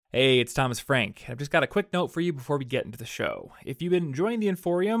Hey, it's Thomas Frank. I've just got a quick note for you before we get into the show. If you've been enjoying the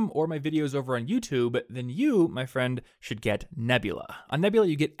Inforium or my videos over on YouTube, then you, my friend, should get Nebula. On Nebula,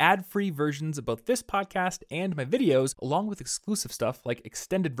 you get ad-free versions of both this podcast and my videos, along with exclusive stuff like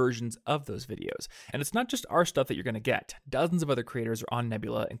extended versions of those videos. And it's not just our stuff that you're going to get. Dozens of other creators are on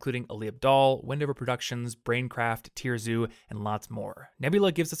Nebula, including Ali Abdaal, Wendover Productions, Braincraft, Tierzoo, and lots more.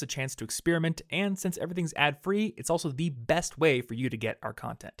 Nebula gives us a chance to experiment, and since everything's ad-free, it's also the best way for you to get our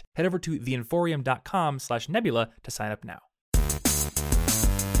content. Head over to theinforium.com/nebula to sign up now.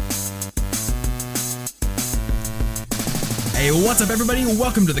 Hey, what's up, everybody?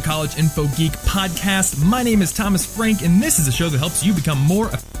 Welcome to the College Info Geek podcast. My name is Thomas Frank, and this is a show that helps you become more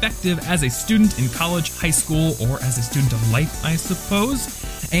effective as a student in college, high school, or as a student of life, I suppose.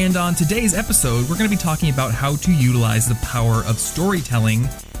 And on today's episode, we're going to be talking about how to utilize the power of storytelling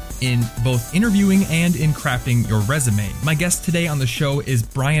in both interviewing and in crafting your resume. My guest today on the show is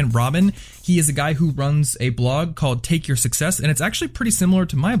Brian Robin. He is a guy who runs a blog called Take Your Success, and it's actually pretty similar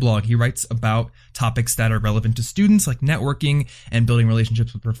to my blog. He writes about topics that are relevant to students, like networking and building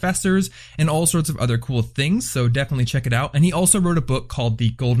relationships with professors and all sorts of other cool things, so definitely check it out. And he also wrote a book called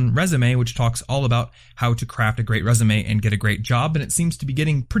The Golden Resume, which talks all about how to craft a great resume and get a great job, and it seems to be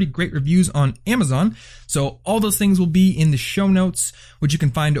getting pretty great reviews on Amazon. So all those things will be in the show notes, which you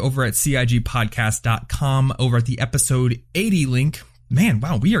can find over at cigpodcast.com over at the episode 80 link. Man,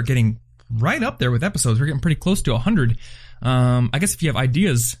 wow, we are getting right up there with episodes. We're getting pretty close to 100. I guess if you have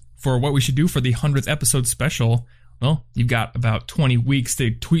ideas for what we should do for the 100th episode special, well, you've got about 20 weeks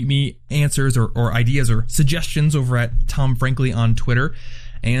to tweet me answers or ideas or suggestions over at Tom Frankly on Twitter.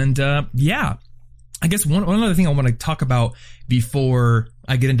 And yeah, I guess one other thing I want to talk about before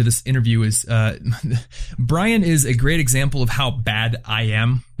I get into this interview is Brian is a great example of how bad I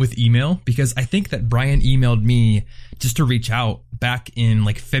am with email, because I think that Brian emailed me just to reach out back in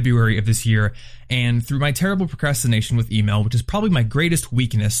like February of this year, and through my terrible procrastination with email, which is probably my greatest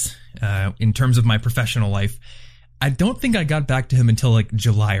weakness in terms of my professional life, I don't think I got back to him until like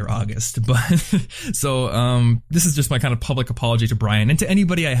July or August. But so this is just my kind of public apology to Brian and to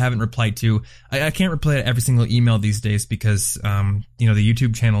anybody I haven't replied to. I can't reply to every single email these days because the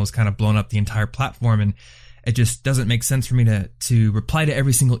YouTube channel has kind of blown up the entire platform, and it just doesn't make sense for me to reply to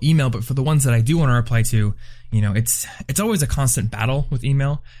every single email. But for the ones that I do want to reply to, it's always a constant battle with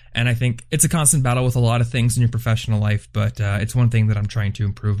email. And I think it's a constant battle with a lot of things in your professional life, but it's one thing that I'm trying to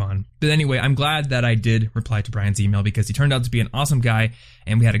improve on. But anyway, I'm glad that I did reply to Brian's email because he turned out to be an awesome guy,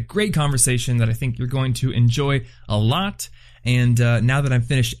 and we had a great conversation that I think you're going to enjoy a lot. And now that I'm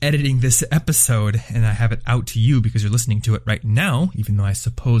finished editing this episode and I have it out to you because you're listening to it right now, even though I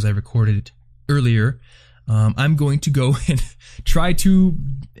suppose I recorded it earlier, I'm going to go and try to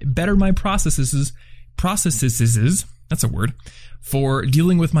better my processes, that's a word, for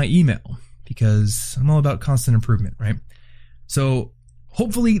dealing with my email, because I'm all about constant improvement, right? So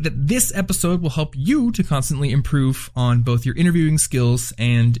hopefully that this episode will help you to constantly improve on both your interviewing skills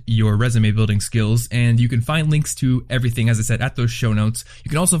and your resume building skills. And you can find links to everything, as I said, at those show notes. You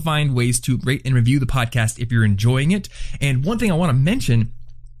can also find ways to rate and review the podcast if you're enjoying it. And one thing I want to mention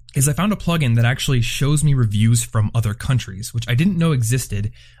is I found a plugin that actually shows me reviews from other countries, which I didn't know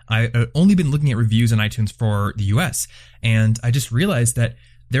existed. I've only been looking at reviews on iTunes for the US, and I just realized that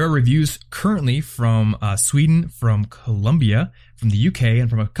there are reviews currently from Sweden, from Colombia, from the UK, and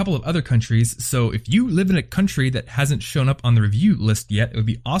from a couple of other countries. So if you live in a country that hasn't shown up on the review list yet, it would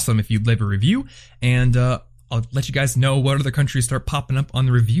be awesome if you'd leave a review, and I'll let you guys know what other countries start popping up on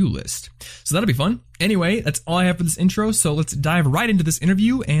the review list. So that'll be fun. Anyway, that's all I have for this intro, so let's dive right into this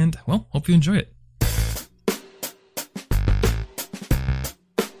interview, and, well, hope you enjoy it.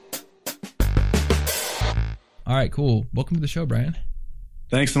 All right, cool. Welcome to the show, Brian.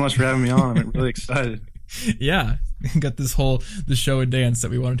 Thanks so much for having me on. I'm really excited. Yeah, got the show and dance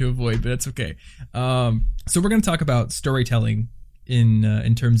that we wanted to avoid, but it's okay. So we're going to talk about storytelling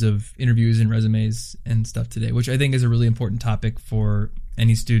in terms of interviews and resumes and stuff today, which I think is a really important topic for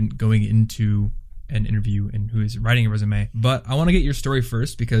any student going into an interview and who is writing a resume. But I want to get your story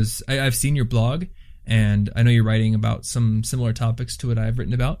first because I've seen your blog, and I know you're writing about some similar topics to what I've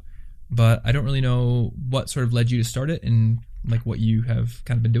written about, but I don't really know what sort of led you to start it and like what you have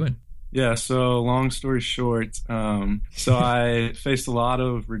kind of been doing. Yeah, so long story short, so I faced a lot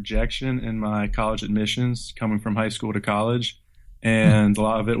of rejection in my college admissions coming from high school to college. And a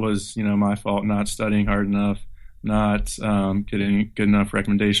lot of it was, my fault, not studying hard enough, not getting good enough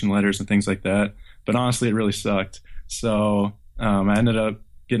recommendation letters and things like that. But honestly, it really sucked. So I ended up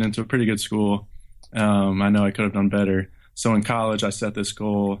getting into a pretty good school. I know I could have done better. So in college, I set this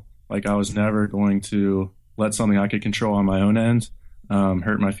goal, like I was never going to let something I could control on my own end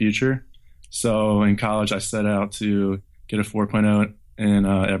hurt my future. So in college, I set out to get a 4.0 in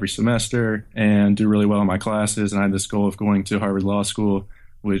every semester and do really well in my classes. And I had this goal of going to Harvard Law School,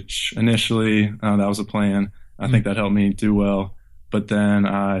 which initially that was a plan. I think that helped me do well. But then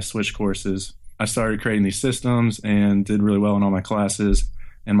I switched courses. I started creating these systems and did really well in all my classes.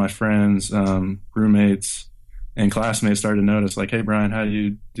 And my friends, roommates, and classmates started to notice, like, hey, Brian, how do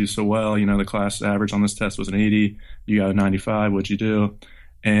you do so well? You know, the class average on this test was an 80. You got a 95. What'd you do?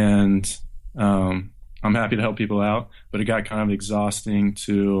 And I'm happy to help people out, but it got kind of exhausting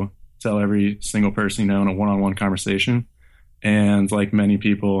to tell every single person, you know, in a one-on-one conversation. And like many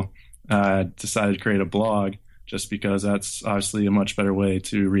people, I decided to create a blog just because that's obviously a much better way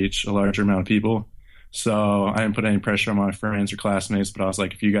to reach a larger amount of people. So I didn't put any pressure on my friends or classmates, but I was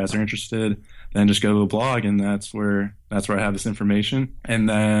like, if you guys are interested, then just go to the blog, and that's where I have this information. And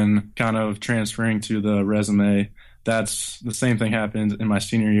then kind of transferring to the resume, that's the same thing happened in my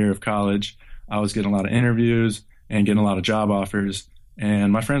senior year of college. I was getting a lot of interviews and getting a lot of job offers,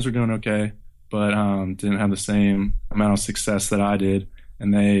 and my friends were doing okay, but didn't have the same amount of success that I did.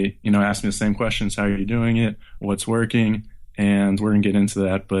 And they, you know, asked me the same questions: how are you doing it? What's working? And we're going to get into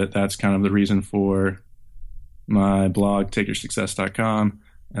that, but that's kind of the reason for my blog, takeyoursuccess.com,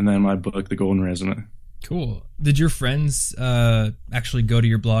 and then my book, The Golden Resume. Cool. Did your friends actually go to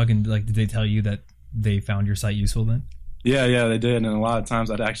your blog, and like, did they tell you that they found your site useful then? Yeah, they did. And a lot of times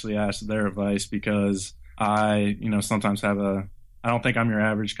I'd actually ask their advice because I, you know, sometimes I don't think I'm your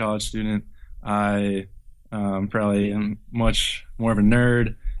average college student. I probably am much more of a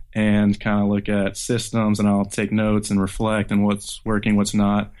nerd and kind of look at systems, and I'll take notes and reflect on what's working, what's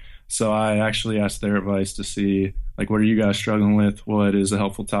not. So I actually asked their advice to see, like, what are you guys struggling with? What is a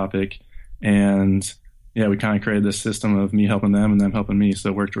helpful topic? And yeah, we kind of created this system of me helping them and them helping me. So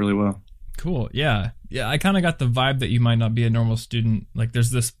it worked really well. Cool. Yeah. I kind of got the vibe that you might not be a normal student. Like,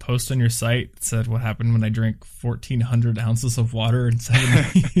 there's this post on your site that said, what happened when I drank 1,400 ounces of water in 7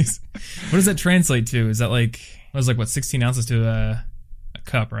 days? What does that translate to? Is that like, what, 16 ounces to a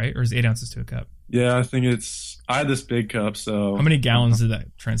cup, right? Or is 8 ounces to a cup? Yeah, I think I had this big cup, so. How many gallons did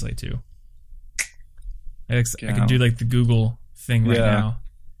that translate to? I could do like the Google thing right now.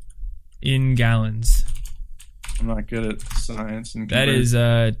 In gallons. I'm not good at science. And that is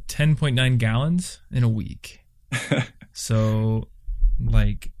 10.9 gallons in a week. So,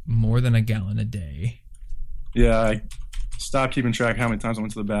 like, more than a gallon a day. Yeah, I stopped keeping track of how many times I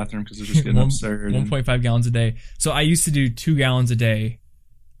went to the bathroom because it was just getting absurd. 1.5 gallons a day. So I used to do 2 gallons a day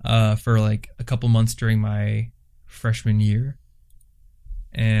for like a couple months during my freshman year.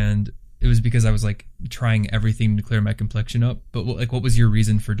 And it was because I was like trying everything to clear my complexion up. But like, what was your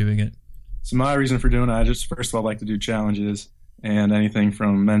reason for doing it? So my reason for doing it, I just, first of all, like to do challenges and anything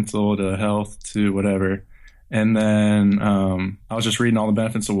from mental to health to whatever. And then I was just reading all the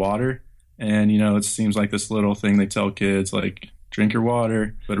benefits of water. And, you know, it seems like this little thing they tell kids, like, drink your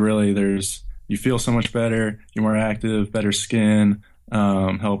water. But really, you feel so much better. You're more active, better skin,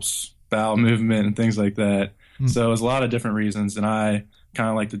 helps bowel movement and things like that. So it was a lot of different reasons. And I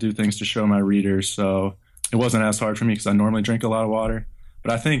kind of like to do things to show my readers. So it wasn't as hard for me because I normally drink a lot of water.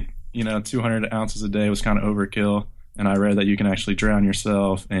 But I think, you know, 200 ounces a day was kind of overkill. And I read that you can actually drown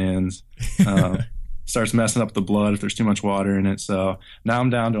yourself and starts messing up the blood if there's too much water in it. So now I'm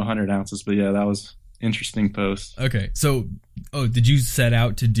down to 100 ounces. But yeah, that was interesting post. Okay. So, did you set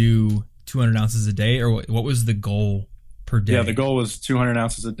out to do 200 ounces a day, or what was the goal per day? Yeah, the goal was 200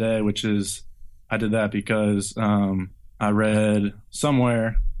 ounces a day, which is, I did that because I read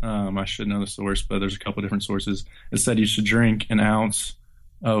somewhere, I should know the source, but there's a couple different sources. It said you should drink an ounce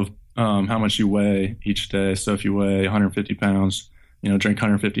of how much you weigh each day. So if you weigh 150 pounds, you know, drink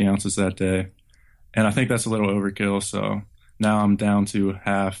 150 ounces that day. And I think that's a little overkill. So now I'm down to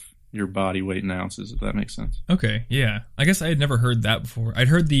half your body weight in ounces, if that makes sense. Okay. Yeah. I guess I had never heard that before. I'd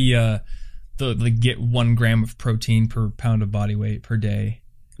heard the get 1 gram of protein per pound of body weight per day.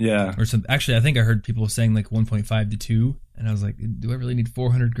 Yeah. Or something. Actually, I think I heard people saying like 1.5 to 2. And I was like, do I really need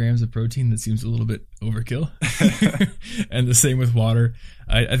 400 grams of protein? That seems a little bit overkill. And the same with water.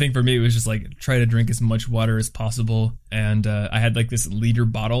 I think for me, it was just like try to drink as much water as possible. And I had like this liter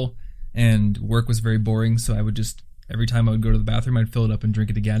bottle, and work was very boring. So I would just, every time I would go to the bathroom, I'd fill it up and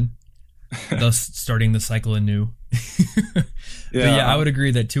drink it again. Thus starting the cycle anew. Yeah, I would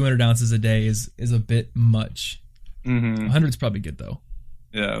agree that 200 ounces a day is a bit much. 100 is probably good though.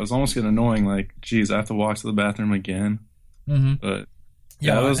 Yeah, it was almost getting annoying. Like, geez, I have to walk to the bathroom again. But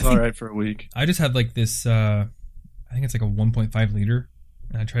yeah, it was all right for a week. I just had like this, I think it's like a 1.5 liter.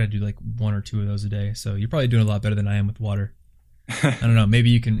 And I try to do like 1 or 2 of those a day. So you're probably doing a lot better than I am with water. I don't know. Maybe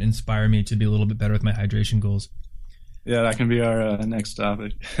you can inspire me to be a little bit better with my hydration goals. Yeah, that can be our next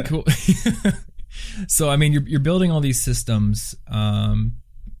topic. Cool. So, I mean, you're building all these systems and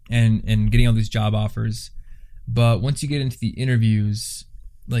getting all these job offers. But once you get into the interviews,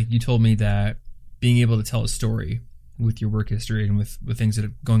 like you told me that being able to tell a story with your work history and with things that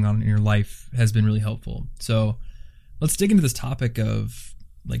are going on in your life has been really helpful. So let's dig into this topic of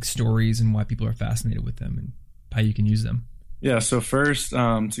like stories and why people are fascinated with them and how you can use them. Yeah, so first,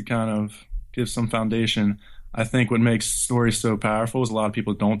 to kind of give some foundation, I think what makes stories so powerful is a lot of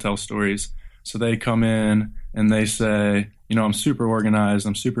people don't tell stories. So they come in and they say, I'm super organized,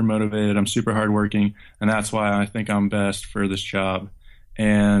 I'm super motivated, I'm super hardworking, and that's why I think I'm best for this job.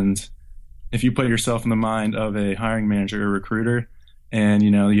 And if you put yourself in the mind of a hiring manager or recruiter, and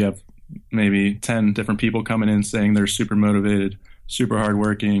you have maybe 10 different people coming in saying they're super motivated, super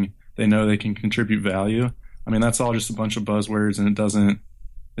hardworking, they know they can contribute value. I mean, that's all just a bunch of buzzwords, and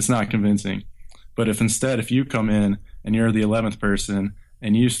it's not convincing. But if you come in and you're the 11th person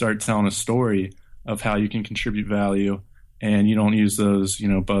and you start telling a story of how you can contribute value, and you don't use those,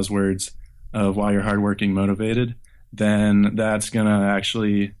 buzzwords of why you're hardworking, motivated, then that's going to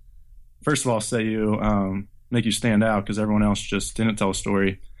actually, first of all, make you stand out because everyone else just didn't tell a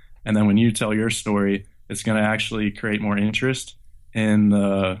story. And then when you tell your story, it's going to actually create more interest in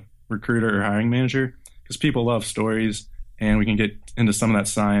the recruiter or hiring manager because people love stories, and we can get into some of that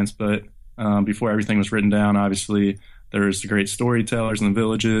science. But before everything was written down, obviously, there's great storytellers in the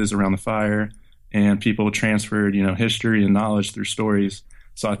villages around the fire, and people transferred, history and knowledge through stories.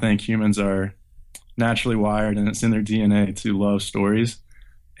 So I think humans are naturally wired, and it's in their DNA to love stories.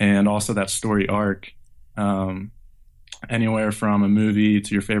 And also that story arc, anywhere from a movie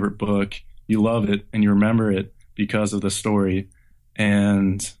to your favorite book, you love it and you remember it because of the story.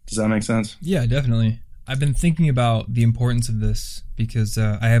 And does that make sense? Yeah, definitely. I've been thinking about the importance of this because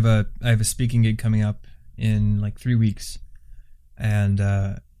I have a speaking gig coming up in like 3 weeks, and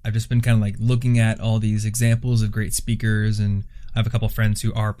I've just been kind of like looking at all these examples of great speakers, and I have a couple friends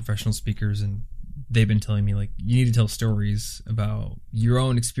who are professional speakers, and they've been telling me like you need to tell stories about your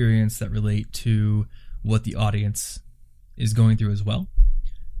own experience that relate to what the audience is going through as well,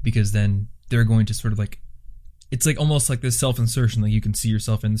 because then they're going to sort of like, it's like almost like this self-insertion, like you can see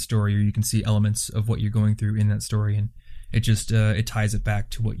yourself in the story, or you can see elements of what you're going through in that story, and it just it ties it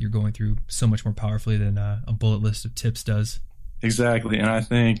back to what you're going through so much more powerfully than a bullet list of tips does. Exactly. And I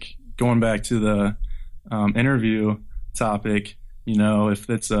think going back to the interview topic, if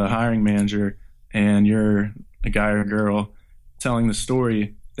it's a hiring manager and you're a guy or a girl telling the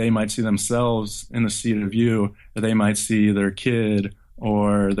story, they might see themselves in the seat of you, or they might see their kid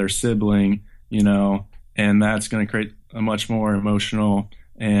or their sibling, and that's going to create a much more emotional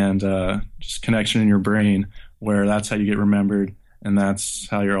and just connection in your brain, where that's how you get remembered, and that's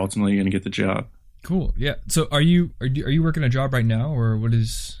how you're ultimately going to get the job. Cool. Yeah. So are you working a job right now, or what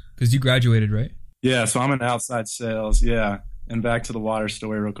is, because you graduated, right? Yeah. So I'm in outside sales. Yeah. And back to the water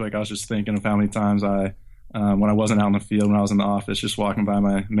story real quick. I was just thinking of how many times when I wasn't out in the field, when I was in the office, just walking by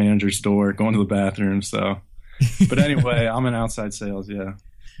my manager's door, going to the bathroom. So, but anyway, I'm in outside sales. Yeah.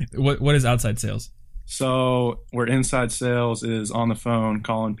 What is outside sales? So where inside sales is on the phone,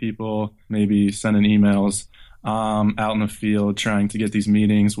 calling people, maybe sending emails, out in the field, trying to get these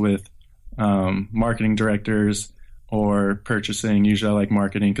meetings with marketing directors or purchasing. Usually I like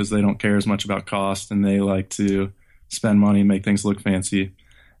marketing because they don't care as much about cost, and they like to spend money and make things look fancy.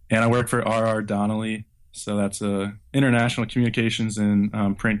 And I work for R.R. Donnelley. So that's a international communications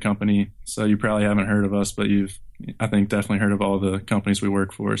and print company. So you probably haven't heard of us, but I think definitely heard of all the companies we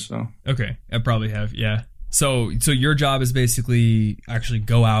work for. So okay, I probably have. Yeah. So your job is basically actually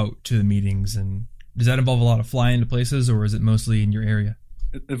go out to the meetings, and does that involve a lot of flying to places, or is it mostly in your area?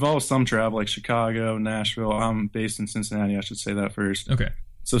 It involves some travel, like Chicago, Nashville. I'm based in Cincinnati. I should say that first. Okay.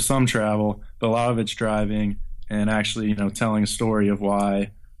 So some travel, but a lot of it's driving and actually, telling a story of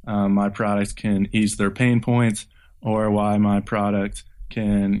why my product can ease their pain points, or why my product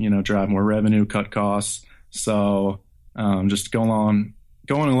can, drive more revenue, cut costs. So just going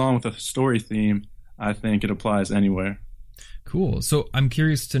along with the story theme, I think it applies anywhere. Cool. So I'm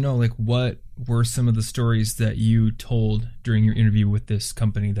curious to know, like, what were some of the stories that you told during your interview with this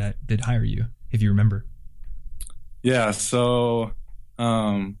company that did hire you, if you remember? Yeah. So,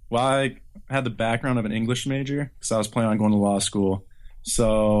 I had the background of an English major because I was planning on going to law school.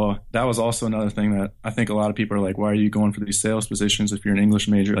 So that was also another thing that I think a lot of people are like, why are you going for these sales positions if you're an English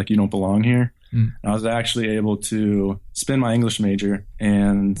major? Like, you don't belong here. And I was actually able to spin my English major,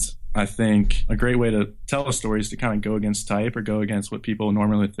 and I think a great way to tell a story is to kind of go against type or go against what people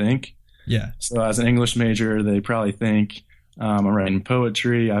normally think. Yeah. So as an English major, they probably think, I'm writing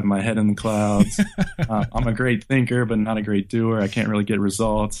poetry. I have my head in the clouds. I'm a great thinker, but not a great doer. I can't really get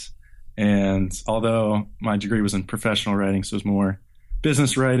results. And although my degree was in professional writing, so it was more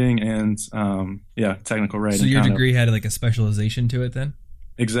business writing and technical writing. So your degree had like a specialization to it then?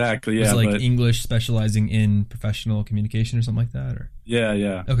 Exactly, yeah. Was it like English specializing in professional communication or something like that? Or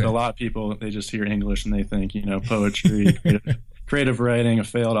Yeah. Okay. But a lot of people, they just hear English and they think, poetry, creative writing, a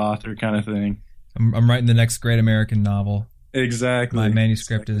failed author kind of thing. I'm writing the next great American novel. Exactly. My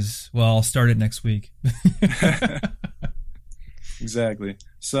manuscript is, I'll start it next week. Exactly.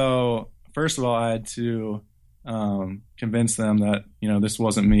 So first of all, I had to convince them that, this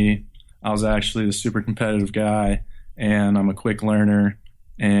wasn't me. I was actually the super competitive guy, and I'm a quick learner,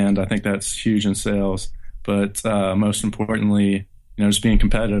 and I think that's huge in sales. But most importantly, just being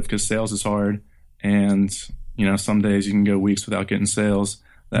competitive, because sales is hard, and some days you can go weeks without getting sales.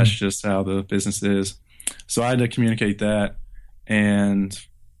 That's just how the business is. So I had to communicate that, and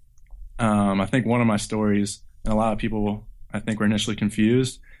I think one of my stories, and a lot of people I think were initially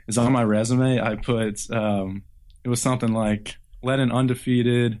confused, is on my resume I put it was something like led an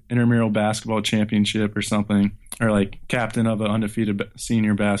undefeated intramural basketball championship or something, or like captain of an undefeated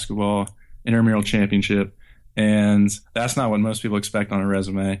senior basketball intramural championship. And that's not what most people expect on a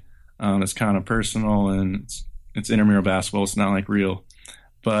resume. It's kind of personal, and it's intramural basketball. It's not like real.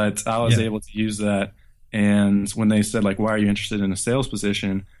 But I was able to use that. And when they said, like, why are you interested in a sales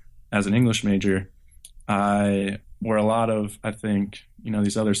position as an English major? Where a lot of, I think,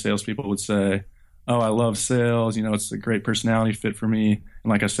 these other salespeople would say, oh, I love sales. It's a great personality fit for me. And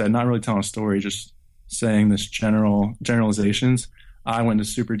like I said, not really telling a story, just saying this generalizations. I went into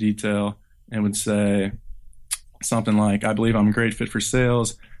super detail and would say something like, I believe I'm a great fit for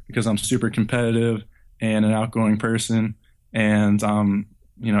sales because I'm super competitive and an outgoing person. And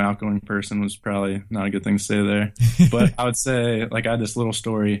outgoing person was probably not a good thing to say there. But I would say, like, I had this little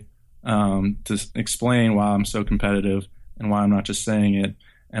story to explain why I'm so competitive and why I'm not just saying it.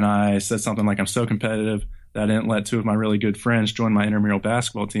 And I said something like, I'm so competitive that I didn't let two of my really good friends join my intramural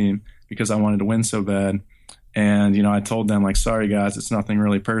basketball team because I wanted to win so bad. And, I told them, like, sorry, guys, it's nothing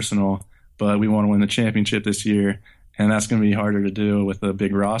really personal, but we want to win the championship this year. And that's going to be harder to do with a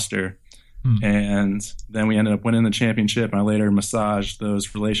big roster. And then we ended up winning the championship, and I later massaged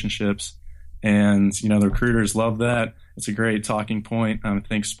those relationships. And, the recruiters love that. It's a great talking point. I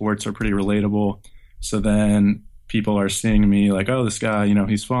think sports are pretty relatable. So then people are seeing me like, oh, this guy,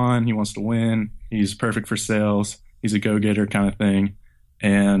 he's fun. He wants to win. He's perfect for sales. He's a go-getter kind of thing.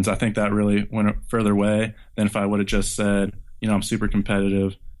 And I think that really went a further way than if I would have just said, I'm super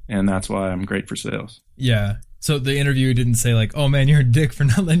competitive, and that's why I'm great for sales. Yeah. So the interview didn't say like, oh man, you're a dick for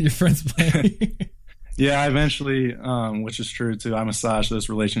not letting your friends play. Yeah, I eventually, which is true too, I massaged those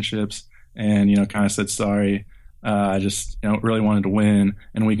relationships and, kind of said, sorry, I just, really wanted to win,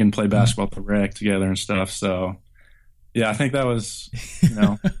 and we can play basketball at the rec together and stuff. So yeah, I think that was,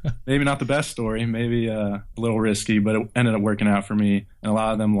 maybe not the best story, maybe a little risky, but it ended up working out for me. And a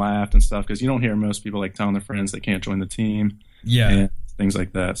lot of them laughed and stuff, because you don't hear most people like telling their friends they can't join the team. Yeah. And things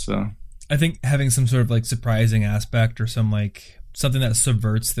like that. So I think having some sort of like surprising aspect or something that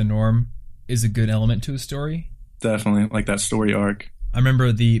subverts the norm is a good element to a story. Definitely, like that story arc. I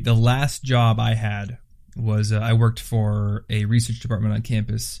remember the last job I had was I worked for a research department on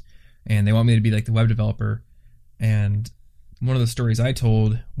campus, and they want me to be like the web developer. And one of the stories I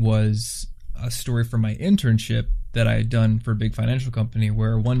told was a story from my internship that I had done for a big financial company,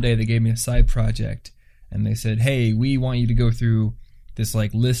 where one day they gave me a side project and they said, hey, we want you to go through this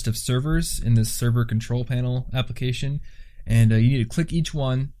like list of servers in this server control panel application, and you need to click each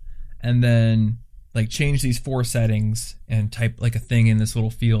one and then like change these 4 settings and type like a thing in this little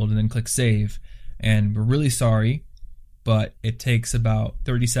field and then click save. And we're really sorry, but it takes about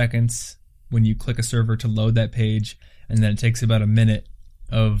 30 seconds when you click a server to load that page, and then it takes about a minute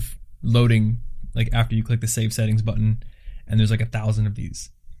of loading like after you click the save settings button, and there's like 1,000 of these.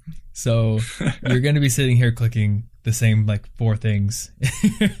 So you're going to be sitting here clicking the same like 4 things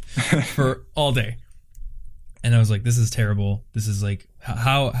for all day. And I was like, this is terrible. This is like,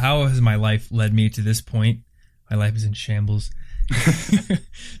 how has my life led me to this point? My life is in shambles.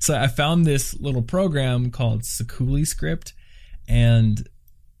 So I found this little program called SeculiScript, and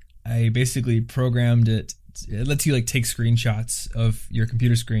I basically programmed it. It lets you like take screenshots of your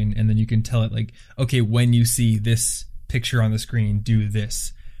computer screen, and then you can tell it like, okay, when you see this picture on the screen, do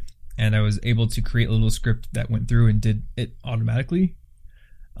this. And I was able to create a little script that went through and did it automatically.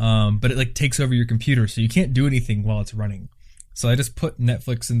 But it like takes over your computer, so you can't do anything while it's running. So I just put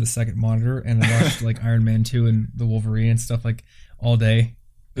Netflix in the second monitor, and I watched like Iron Man 2 and the Wolverine and stuff like all day.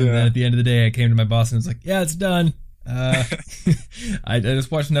 And then at the end of the day, I came to my boss and was like, yeah, it's done. Uh, I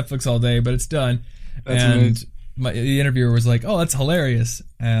just watched Netflix all day, but it's done. That's And amazing. the interviewer was like, "Oh, that's hilarious,"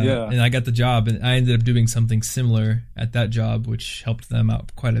 Yeah. and I got the job, and I ended up doing something similar at that job, which helped them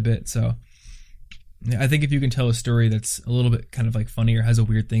out quite a bit. So, I think if you can tell a story that's a little bit kind of like funny or has a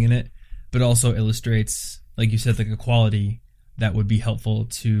weird thing in it, but also illustrates, like you said, like a quality that would be helpful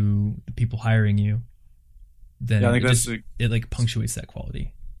to the people hiring you, then Yeah, I think it like punctuates that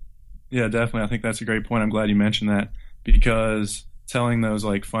quality. yeah, definitely. I think that's a great point. I'm glad you mentioned that because telling those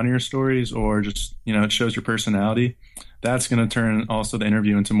like funnier stories or just, it shows your personality, that's going to turn also the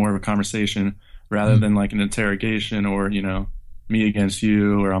interview into more of a conversation rather than like an interrogation or, me against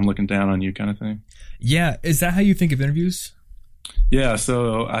you or I'm looking down on you kind of thing. Yeah, is that how you think of interviews? Yeah,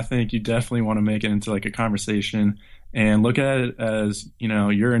 so I think you definitely want to make it into like a conversation and look at it as,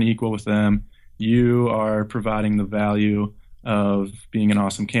 you're an equal with them. You are providing the value of being an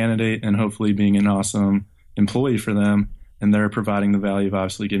awesome candidate and hopefully being an awesome employee for them. And they're providing the value of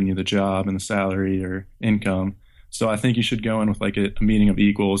obviously giving you the job and the salary or income. So I think you should go in with like a meeting of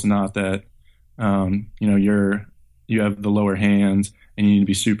equals, not that, you have the lower hand and you need to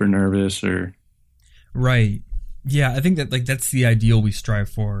be super nervous or. Right. Yeah, I think that like that's the ideal we strive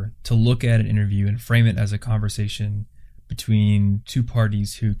for, to look at an interview and frame it as a conversation between two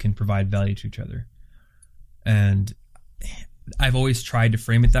parties who can provide value to each other. And I've always tried to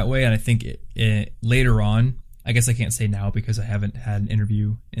frame it that way, and I think it later on, I guess I can't say now because I haven't had an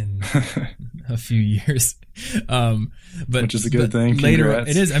interview in a few years. But Which is a good thing. Later, Congrats.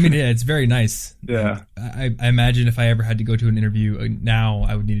 it is. I mean, yeah, it's very nice. Yeah. I imagine if I ever had to go to an interview now,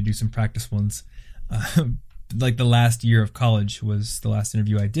 I would need to do some practice ones. Like the last year of college was the last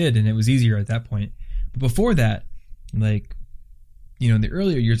interview I did, and it was easier at that point. But before that, like, in the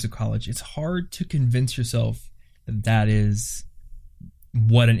earlier years of college, it's hard to convince yourself that that is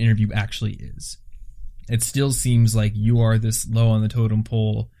what an interview actually is. It still seems like you are this low on the totem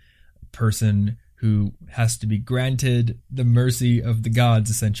pole person who has to be granted the mercy of the gods,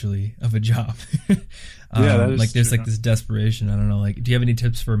 essentially, of a job. Yeah, that is like there's true. like this desperation. I don't know. Like, do you have any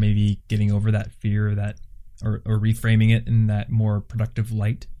tips for maybe getting over that fear, or reframing it in that more productive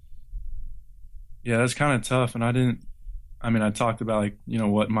light? Yeah, that's kind of tough. And I talked about like,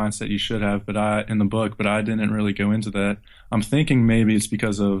 what mindset you should have, in the book, but I didn't really go into that. I'm thinking maybe it's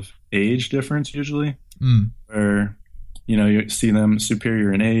because of age difference usually, where, you see them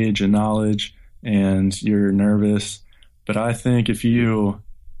superior in age and knowledge and you're nervous. But I think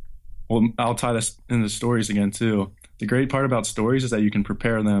I'll tie this into stories again too. The great part about stories is that you can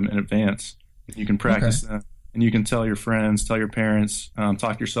prepare them in advance. You can practice them and you can tell your friends, tell your parents,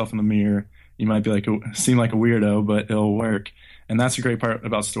 talk to yourself in the mirror. You might be seem like a weirdo, but it'll work. And that's the great part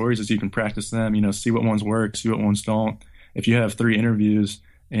about stories is you can practice them, see what ones work, see what ones don't. If you have 3 interviews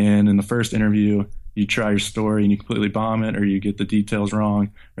and in the first interview, you try your story and you completely bomb it or you get the details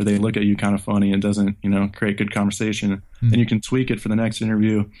wrong or they look at you kind of funny and doesn't, create good conversation, then you can tweak it for the next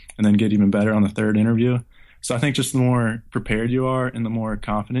interview and then get even better on the third interview. So I think just the more prepared you are and the more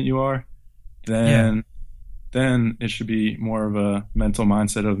confident you are, then it should be more of a mental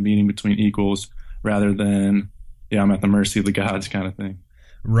mindset of meeting between equals rather than, I'm at the mercy of the gods kind of thing.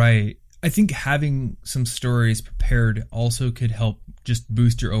 Right. I think having some stories prepared also could help just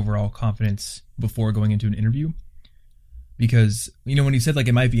boost your overall confidence before going into an interview. Because, when you said like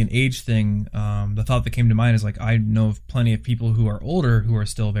it might be an age thing, the thought that came to mind is like, I know of plenty of people who are older who are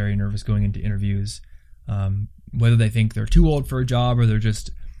still very nervous going into interviews, whether they think they're too old for a job or they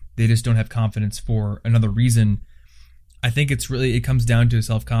just don't have confidence for another reason. I think it comes down to a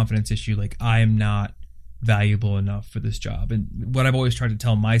self-confidence issue. Like, I am not valuable enough for this job. And what I've always tried to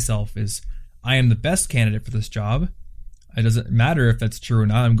tell myself is I am the best candidate for this job. It doesn't matter if that's true or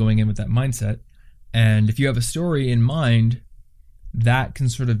not. I'm going in with that mindset. And if you have a story in mind, that can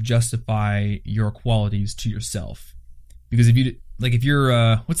sort of justify your qualities to yourself. Because if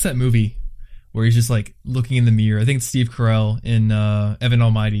you're what's that movie where he's just like looking in the mirror? I think it's Steve Carell in Evan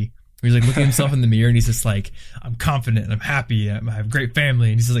Almighty. Where he's like looking at himself in the mirror and he's just like, I'm confident and I'm happy. I have a great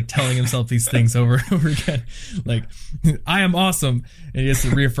family. And he's just like telling himself these things over and over again. Like, I am awesome. And he has to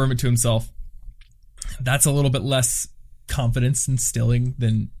reaffirm it to himself. That's a little bit less confidence instilling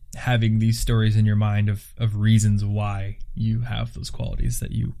than having these stories in your mind of reasons why you have those qualities that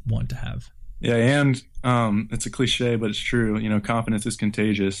you want to have. Yeah. And it's a cliche, but it's true. Confidence is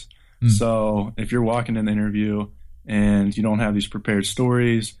contagious. So if you're walking in the interview and you don't have these prepared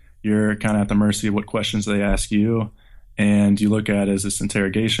stories, you're kind of at the mercy of what questions they ask you, and you look at it as this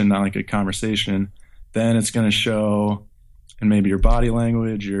interrogation, not like a conversation, then it's going to show in maybe your body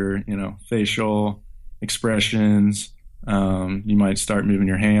language, your, facial expressions. You might start moving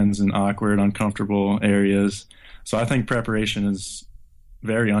your hands in awkward, uncomfortable areas. So I think preparation is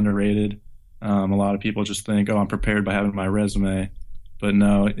very underrated. A lot of people just think, oh, I'm prepared by having my resume. But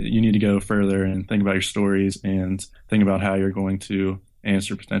no, you need to go further and think about your stories and think about how you're going to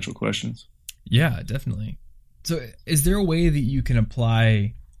answer potential questions. Yeah, definitely. So is there a way that you can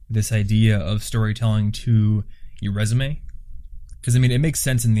apply this idea of storytelling to your resume? Because, I mean, it makes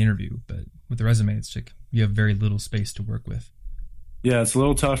sense in the interview, but with the resume, it's like you have very little space to work with. Yeah, it's a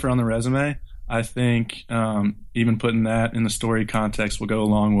little tougher on the resume. I think even putting that in the story context will go a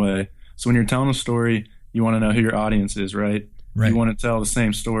long way. So when you're telling a story, you want to know who your audience is, right? Right. You want to tell the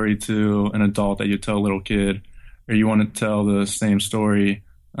same story to an adult that you tell a little kid, or you want to tell the same story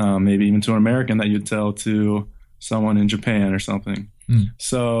maybe even to an American that you'd tell to someone in Japan or something.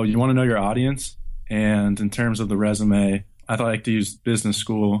 So you want to know your audience. And in terms of the resume, I like to use business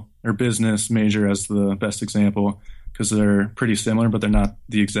school or business major as the best example because they're pretty similar, but they're not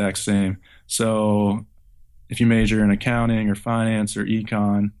the exact same. So if you major in accounting or finance or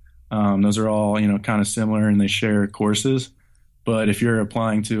econ, those are all, kind of similar and they share courses. But if you're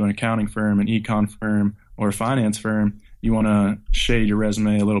applying to an accounting firm, an econ firm, or a finance firm, you want to shade your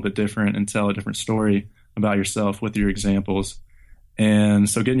resume a little bit different and tell a different story about yourself with your examples. And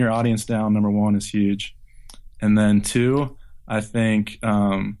so getting your audience down, number one, is huge. And then two, I think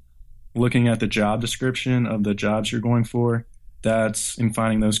looking at the job description of the jobs you're going for, that's in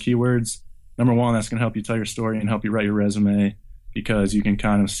finding those keywords. Number one, that's going to help you tell your story and help you write your resume because you can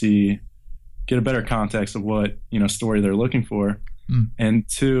kind of get a better context of what, story they're looking for. And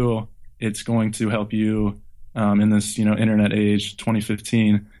two, it's going to help you in this, internet age,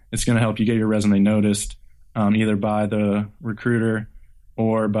 2015, it's going to help you get your resume noticed either by the recruiter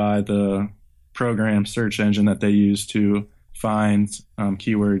or by the program search engine that they use to find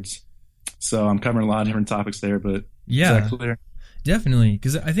keywords. So I'm covering a lot of different topics there, but yeah, is that clear? Definitely.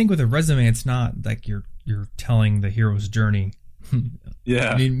 Because I think with a resume, it's not like you're telling the hero's journey.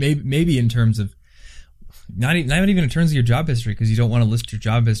 Yeah. I mean, maybe in terms of not even in terms of your job history, because you don't want to list your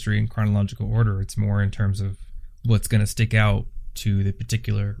job history in chronological order. It's more in terms of what's going to stick out to the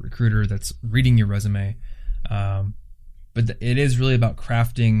particular recruiter that's reading your resume. But it is really about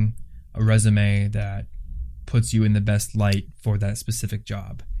crafting a resume that puts you in the best light for that specific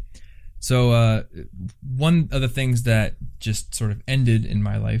job. So one of the things that just sort of ended in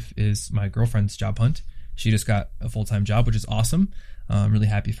my life is my girlfriend's job hunt. She just got a full-time job, which is awesome. I'm really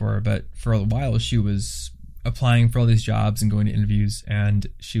happy for her. But for a while, she was applying for all these jobs and going to interviews, and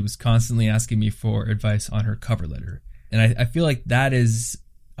she was constantly asking me for advice on her cover letter. And I feel like that is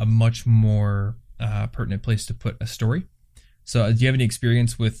a much more pertinent place to put a story. So do you have any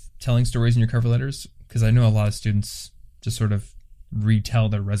experience with telling stories in your cover letters? Because I know a lot of students just sort of retell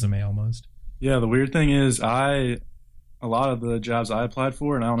their resume almost. Yeah, the weird thing is a lot of the jobs I applied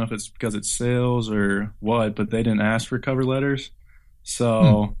for, and I don't know if it's because it's sales or what, but they didn't ask for cover letters.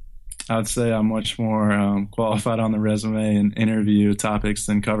 So I would say I'm much more qualified on the resume and interview topics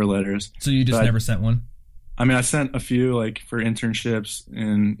than cover letters. So you just never sent one? I mean, I sent a few like for internships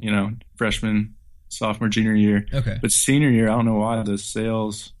in, freshman, sophomore, junior year. Okay. But senior year, I don't know why the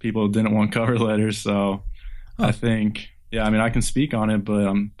sales people didn't want cover letters. So I think, I can speak on it,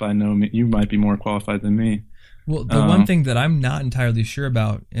 but by no means, you might be more qualified than me. Well, the one thing that I'm not entirely sure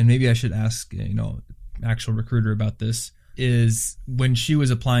about, and maybe I should ask, actual recruiter about this, is when she was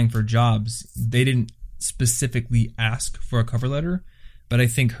applying for jobs, they didn't specifically ask for a cover letter, but I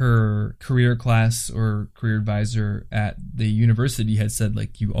think her career class or career advisor at the university had said,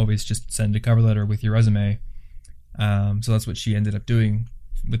 like, you always just send a cover letter with your resume. So that's what she ended up doing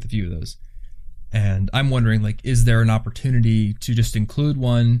with a few of those. And I'm wondering, like, is there an opportunity to just include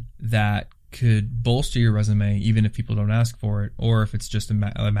one that could bolster your resume even if people don't ask for it, or if it's just a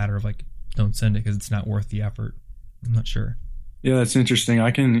matter of, like, don't send it because it's not worth the effort? I'm not sure. Yeah, that's interesting.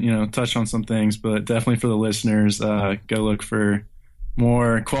 I can, touch on some things, but definitely for the listeners, go look for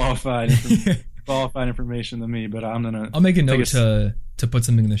more qualified information than me. But I'll make a note to put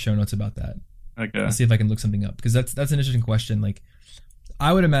something in the show notes about that. Okay. I'll see if I can look something up, because that's an interesting question. Like,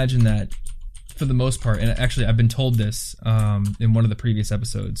 I would imagine that for the most part, and actually I've been told this in one of the previous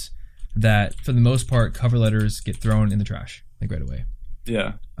episodes, that for the most part, cover letters get thrown in the trash, like, right away.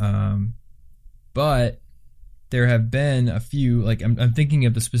 Yeah. But there have been a few, like, I'm thinking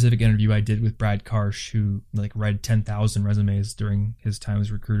of the specific interview I did with Brad Karsh, who, like, read 10,000 resumes during his time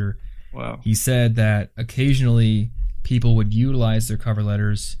as recruiter. Wow. He said that occasionally people would utilize their cover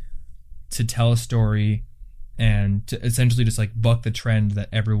letters to tell a story and to essentially just, like, buck the trend that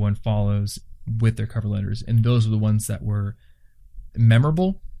everyone follows with their cover letters. And those were the ones that were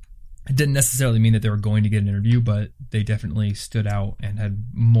memorable. It didn't necessarily mean that they were going to get an interview, but they definitely stood out and had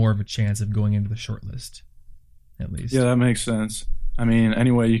more of a chance of going into the short list. at least. Yeah, that makes sense. I mean,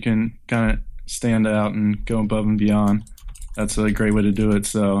 any way you can kind of stand out and go above and beyond, that's a great way to do it.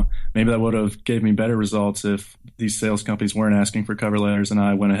 So maybe that would have gave me better results if these sales companies weren't asking for cover letters and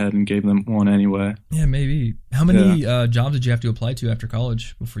I went ahead and gave them one anyway. Yeah, maybe. How many jobs did you have to apply to after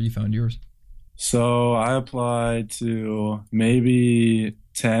college before you found yours? So I applied to maybe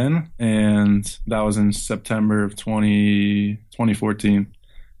 10, and that was in September of 2014.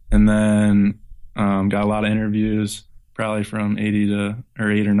 And then got a lot of interviews, probably from 8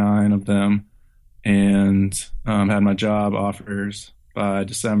 or 9 of them, and had my job offers by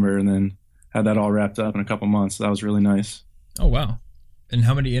December, and then had that all wrapped up in a couple months. So that was really nice. Oh, wow. And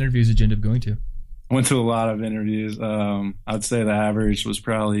how many interviews did you end up going to? I went to a lot of interviews. I'd say the average was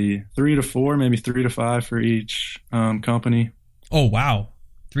probably 3 to 4, maybe 3 to 5 for each company. Oh, wow.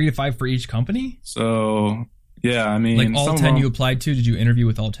 3 to 5 for each company? So, yeah, I mean... Like all 10 you applied to, did you interview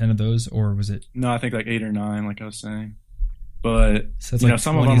with all 10 of those, or was it... No, I think like 8 or 9, like I was saying. But, so it's like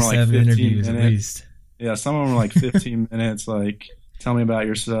some of them were like 15 interviews minutes. At least. Yeah, some of them were like 15 minutes, like, tell me about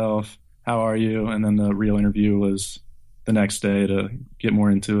yourself, how are you? And then the real interview was the next day to get more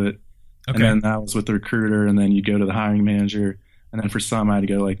into it. Okay. And then that was with the recruiter, and then you go to the hiring manager. And then for some, I had to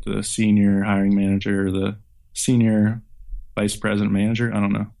go like the senior hiring manager or the senior vice president manager. I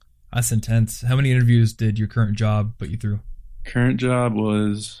don't know. That's intense. How many interviews did your current job put you through? Current job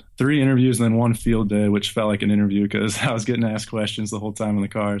was 3 interviews and then 1 field day, which felt like an interview because I was getting asked questions the whole time in the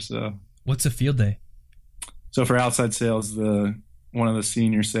car. So, what's a field day? So for outside sales, one of the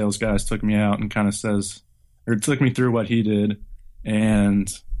senior sales guys took me out and kind of took me through what he did.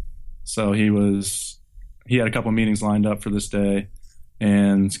 And so he had a couple of meetings lined up for this day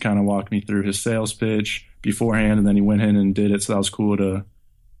and kind of walked me through his sales pitch beforehand. And then he went in and did it. So that was cool to,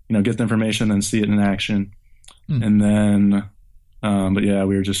 get the information and then see it in action. And then, but yeah,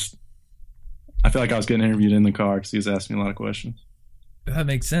 I feel like I was getting interviewed in the car because he was asking me a lot of questions. That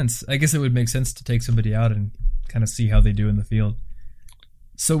makes sense. I guess it would make sense to take somebody out and kind of see how they do in the field.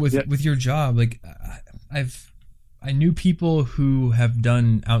 So with your job, like I knew people who have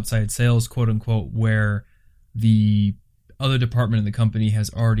done outside sales, quote unquote, where the other department in the company has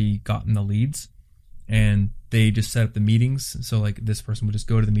already gotten the leads and they just set up the meetings. So like this person would just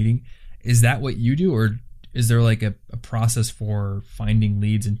go to the meeting. Is that what you do, or is there like a process for finding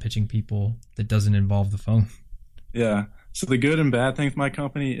leads and pitching people that doesn't involve the phone? Yeah. So the good and bad thing with my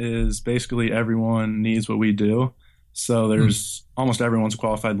company is basically everyone needs what we do. So there's almost everyone's a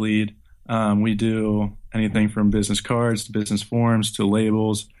qualified lead. We do anything from business cards to business forms to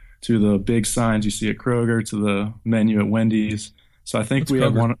labels to the big signs you see at Kroger to the menu at Wendy's. So I think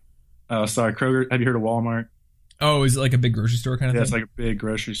have one. Kroger. Have you heard of Walmart? Oh, is it like a big grocery store kind of thing? Yeah, it's like a big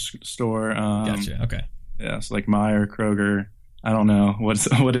grocery store. Gotcha. Okay. Yeah, it's like Meijer, Kroger. I don't know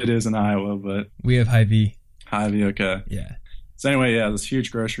what it is in Iowa, but we have Hy-Vee. Hy-Vee, okay. Yeah. So anyway, yeah, this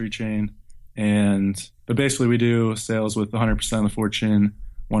huge grocery chain, but basically we do sales with 100% of the Fortune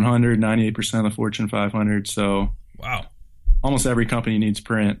 100, 98% of the Fortune 500. So wow, almost every company needs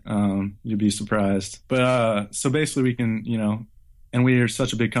print. You'd be surprised. But so basically we can, and we are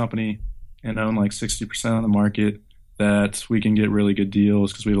such a big company and own like 60% of the market that we can get really good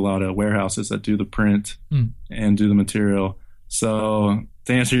deals because we have a lot of warehouses that do the print and do the material. So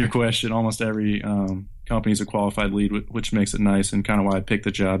to answer your question, almost every company is a qualified lead, which makes it nice and kind of why I picked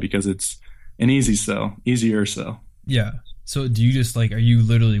the job, because it's an easier sell. Yeah. So do you just are you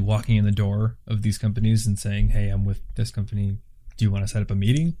literally walking in the door of these companies and saying, hey, I'm with this company, do you want to set up a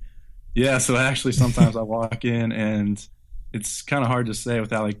meeting? Yeah. So actually sometimes I walk in and it's kind of hard to say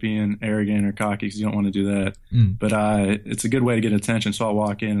without being arrogant or cocky because you don't want to do that. But it's a good way to get attention. So I'll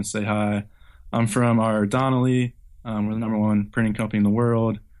walk in and say, hi, I'm from our Donnelly. We're the #1 printing company in the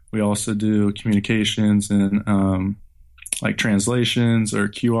world. We also do communications and translations or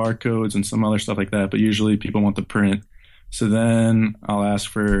QR codes and some other stuff like that. But usually people want the print. So then I'll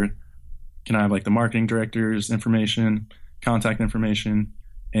ask for, can I have the marketing director's information, contact information?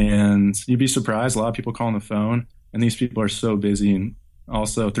 And you'd be surprised. A lot of people call on the phone. And these people are so busy, and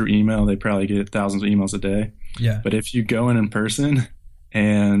also through email, they probably get thousands of emails a day. Yeah. But if you go in person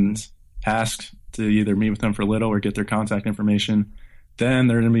and ask to either meet with them for a little or get their contact information, then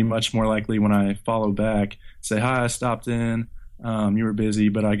they're going to be much more likely when I follow back, say, hi, I stopped in. You were busy,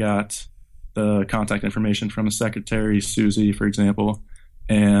 but I got the contact information from a secretary, Susie, for example,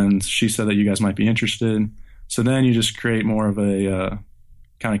 and she said that you guys might be interested. So then you just create more of a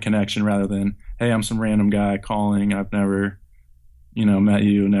kind of connection rather than, hey, I'm some random guy calling. I've never, met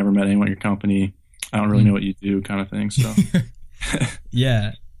you, never met anyone at your company. I don't really know what you do kind of thing. So,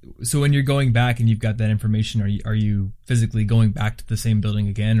 yeah. So when you're going back and you've got that information, are you physically going back to the same building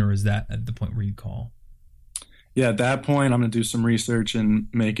again, or is that at the point where you call? Yeah, at that point, I'm going to do some research and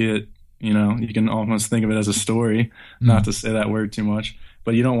make it, you can almost think of it as a story, not to say that word too much,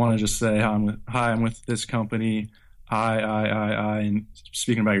 but you don't want to just say, hi, I'm with this company. And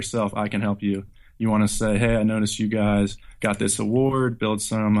speaking about yourself, I can help you. You want to say, hey, I noticed you guys got this award, build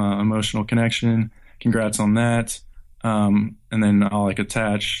some emotional connection. Congrats on that. And then I'll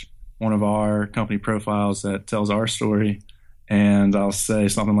attach one of our company profiles that tells our story. And I'll say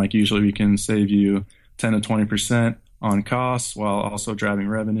something like, usually we can save you 10 to 20% on costs while also driving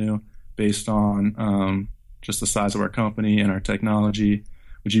revenue based on just the size of our company and our technology.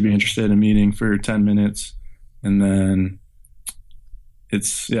 Would you be interested in meeting for 10 minutes? And then it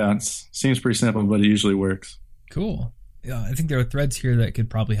seems pretty simple, but it usually works. Cool. Yeah, I think there are threads here that could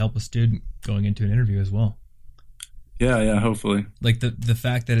probably help a student going into an interview as well. Yeah, hopefully. Like the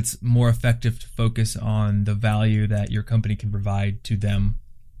fact that it's more effective to focus on the value that your company can provide to them.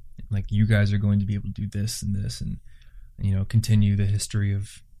 Like, you guys are going to be able to do this and this and continue the history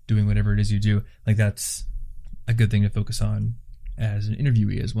of doing whatever it is you do. Like, that's a good thing to focus on as an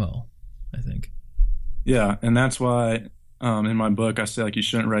interviewee as well, I think. Yeah, and that's why in my book I say you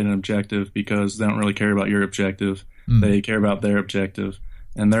shouldn't write an objective, because they don't really care about your objective. They care about their objective,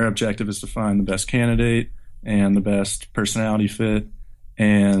 and their objective is to find the best candidate and the best personality fit.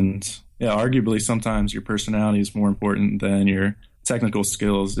 And arguably sometimes your personality is more important than your technical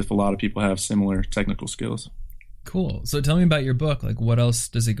skills if a lot of people have similar technical skills. Cool. So tell me about your book. Like, what else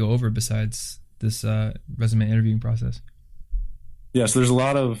does it go over besides this resume interviewing process? Yeah, so there's a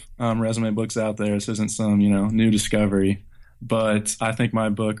lot of resume books out there. This isn't some, new discovery, but I think my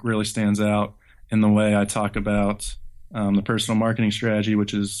book really stands out in the way I talk about the personal marketing strategy,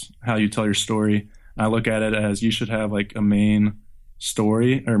 which is how you tell your story. I look at it as you should have a main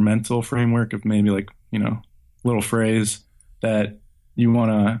story or mental framework of maybe little phrase that you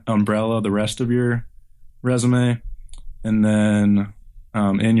want to umbrella the rest of your resume. And then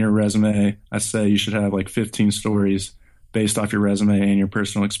in your resume, I say you should have 15 stories based off your resume and your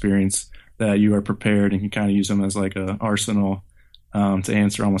personal experience that you are prepared and can kind of use them as a arsenal to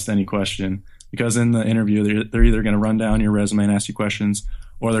answer almost any question. Because in the interview, they're either going to run down your resume and ask you questions,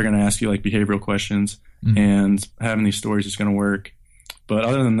 or they're going to ask you behavioral questions, and having these stories is going to work. But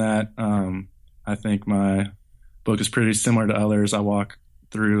other than that, I think my book is pretty similar to others. I walk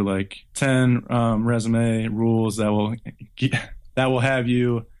through 10 resume rules that will have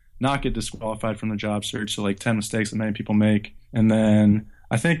you not get disqualified from the job search. So 10 mistakes that many people make. And then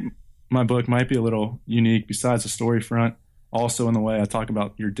I think my book might be a little unique besides the story front, also in the way I talk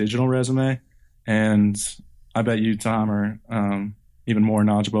about your digital resume. And I bet you, Tom, are even more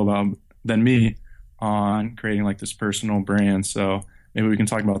knowledgeable than me on creating this personal brand. So maybe we can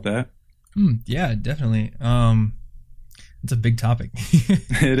talk about that. Yeah, definitely. It's a big topic.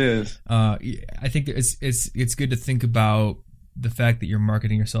 It is. I think it's good to think about the fact that you're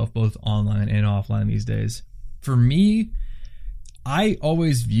marketing yourself both online and offline these days. For me, I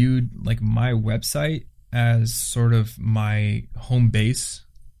always viewed my website as sort of my home base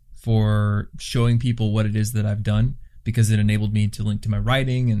for showing people what it is that I've done, because it enabled me to link to my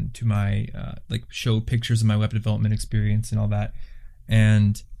writing and to my show pictures of my web development experience and all that.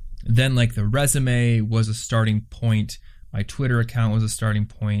 And then the resume was a starting point. My Twitter account was a starting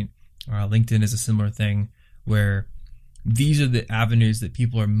point. LinkedIn is a similar thing, where these are the avenues that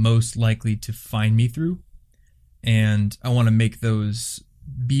people are most likely to find me through. And I want to make those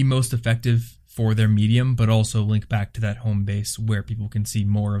be most effective for their medium, but also link back to that home base where people can see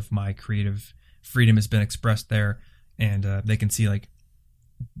more of my creative freedom has been expressed there. And they can see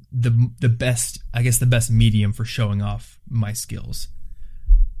the best medium for showing off my skills.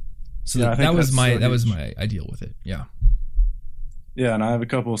 So that was my ideal with it. Yeah. Yeah, and I have a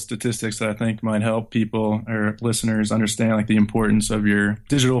couple of statistics that I think might help people or listeners understand the importance of your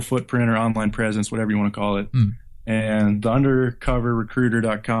digital footprint or online presence, whatever you want to call it. And the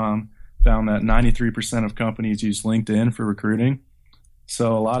undercoverrecruiter.com found that 93% of companies use LinkedIn for recruiting.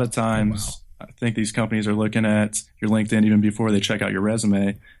 So a lot of times, I think these companies are looking at your LinkedIn even before they check out your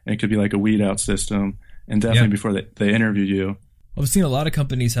resume, and it could be a weed out system, and definitely before they interview you. I've seen a lot of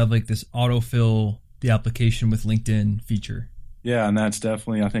companies have this autofill the application with LinkedIn feature. Yeah, and that's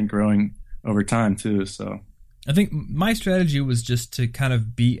definitely, I think, growing over time too. So I think my strategy was just to kind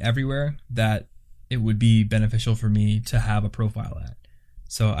of be everywhere that it would be beneficial for me to have a profile at.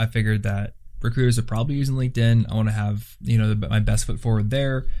 So I figured that recruiters are probably using LinkedIn. I want to have, my best foot forward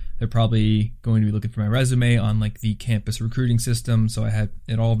there. They're probably going to be looking for my resume on the campus recruiting system. So I had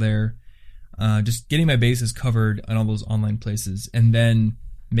it all there. Just getting my bases covered on all those online places, and then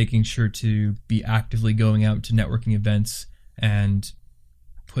making sure to be actively going out to networking events and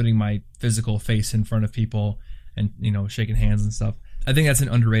putting my physical face in front of people and, shaking hands and stuff. I think that's an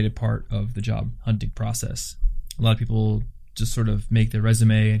underrated part of the job hunting process. A lot of people just sort of make their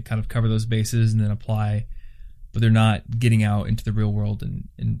resume and kind of cover those bases and then apply, but they're not getting out into the real world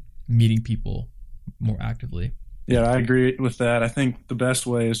and meeting people more actively. Yeah, I agree with that. I think the best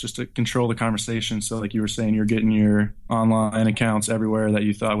way is just to control the conversation. So like you were saying, you're getting your online accounts everywhere that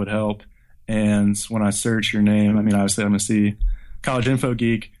you thought would help. And when I search your name, obviously I'm going to see College Info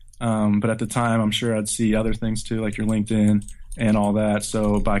Geek, but at the time I'm sure I'd see other things too, like your LinkedIn and all that.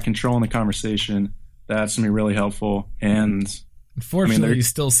 So by controlling the conversation, that's going to be really helpul. And unfortunately, you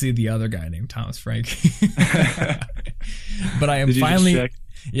still see the other guy named Thomas Frank. But I am Did you finally... just check?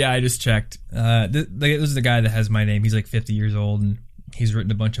 Yeah, I just checked. This is the guy that has my name. He's like 50 years old, and he's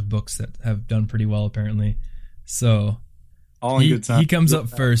written a bunch of books that have done pretty well, apparently. So all in good time. He comes up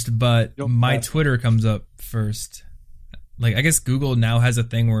first, but my Twitter comes up first. Like, I guess Google now has a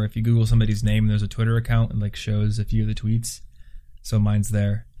thing where if you Google somebody's name, there's a Twitter account and like shows a few of the tweets. So mine's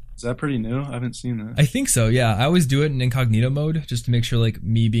there. Is that pretty new? I haven't seen that. I think so, yeah. I always do it in incognito mode just to make sure like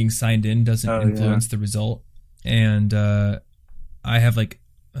me being signed in doesn't influence the result. And I have like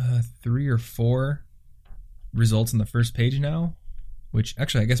 3 or 4 results on the first page now, which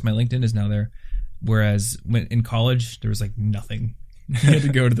actually I guess my LinkedIn is now there. Whereas when in college, there was like nothing. You had to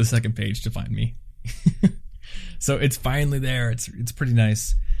go to the second page to find me. So it's finally there. It's pretty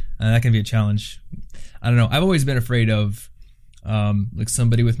nice. That can be a challenge. I don't know. I've always been afraid of like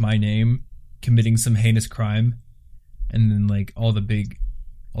somebody with my name committing some heinous crime, and then like all the big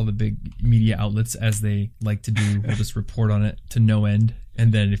media outlets, as they like to do, will just report on it to no end.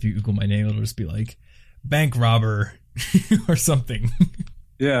 And then if you Google my name, it'll just be like bank robber or something.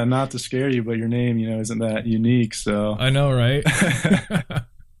 Yeah, not to scare you, but your name, isn't that unique. So I know, right?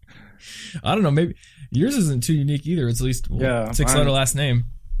 I don't know. Maybe yours isn't too unique either. It's at least 6-letter last name.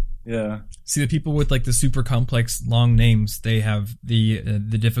 Yeah. See, the people with like the super complex long names, they have the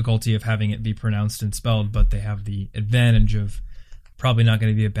difficulty of having it be pronounced and spelled, but they have the advantage of probably not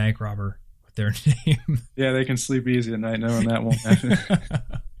going to be a bank robber with their name. Yeah, they can sleep easy at night knowing that won't happen.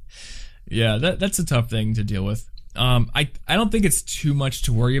 Yeah, that's a tough thing to deal with. I don't think it's too much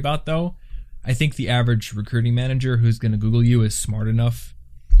to worry about, though. I think the average recruiting manager who's going to Google you is smart enough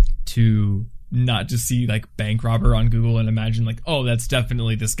to not just see like bank robber on Google and imagine like, oh, that's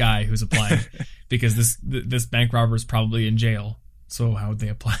definitely this guy who's applying because this bank robber is probably in jail. So how would they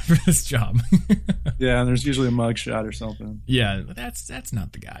apply for this job? Yeah, and there's usually a mugshot or something. Yeah, that's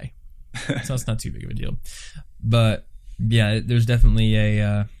not the guy. So it's not too big of a deal. But yeah, there's definitely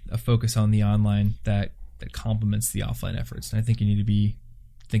a focus on the online that complements the offline efforts. And I think you need to be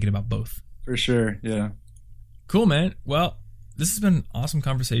thinking about both. For sure, yeah. Cool, man. Well, this has been an awesome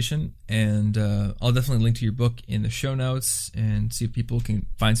conversation, and I'll definitely link to your book in the show notes and see if people can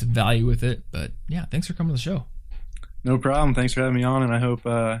find some value with it. But yeah, thanks for coming to the show. No problem. Thanks for having me on, and I hope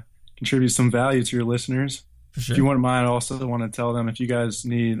contribute some value to your listeners. For sure. If you wouldn't mind, I also want to tell them if you guys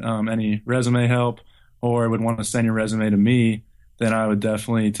need any resume help or would want to send your resume to me, then I would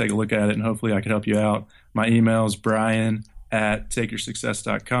definitely take a look at it, and hopefully I could help you out. My email is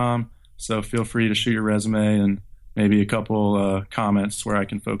brian@takeyoursuccess.com, so feel free to shoot your resume and maybe a couple comments where I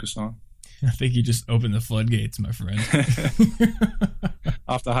can focus on. I think you just opened the floodgates, my friend.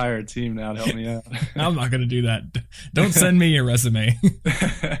 I'll have to hire a team now to help me out. I'm not going to do that. Don't send me your resume.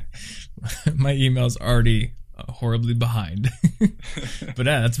 My email's already horribly behind. But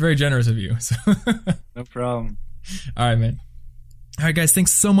yeah, that's very generous of you. So. No problem. All right, man. All right, guys,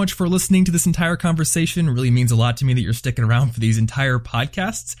 thanks so much for listening to this entire conversation. It really means a lot to me that you're sticking around for these entire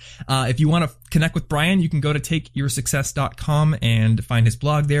podcasts. If you want to connect with Brian, you can go to takeyoursuccess.com and find his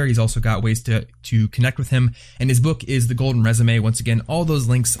blog there. He's also got ways to connect with him. And his book is The Golden Resume. Once again, all those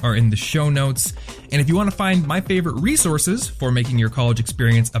links are in the show notes. And if you want to find my favorite resources for making your college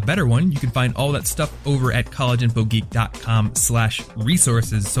experience a better one, you can find all that stuff over at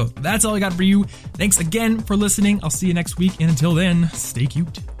collegeinfogeek.com/resources. So that's all I got for you. Thanks again for listening. I'll see you next week. And until then, stay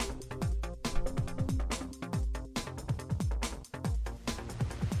cute.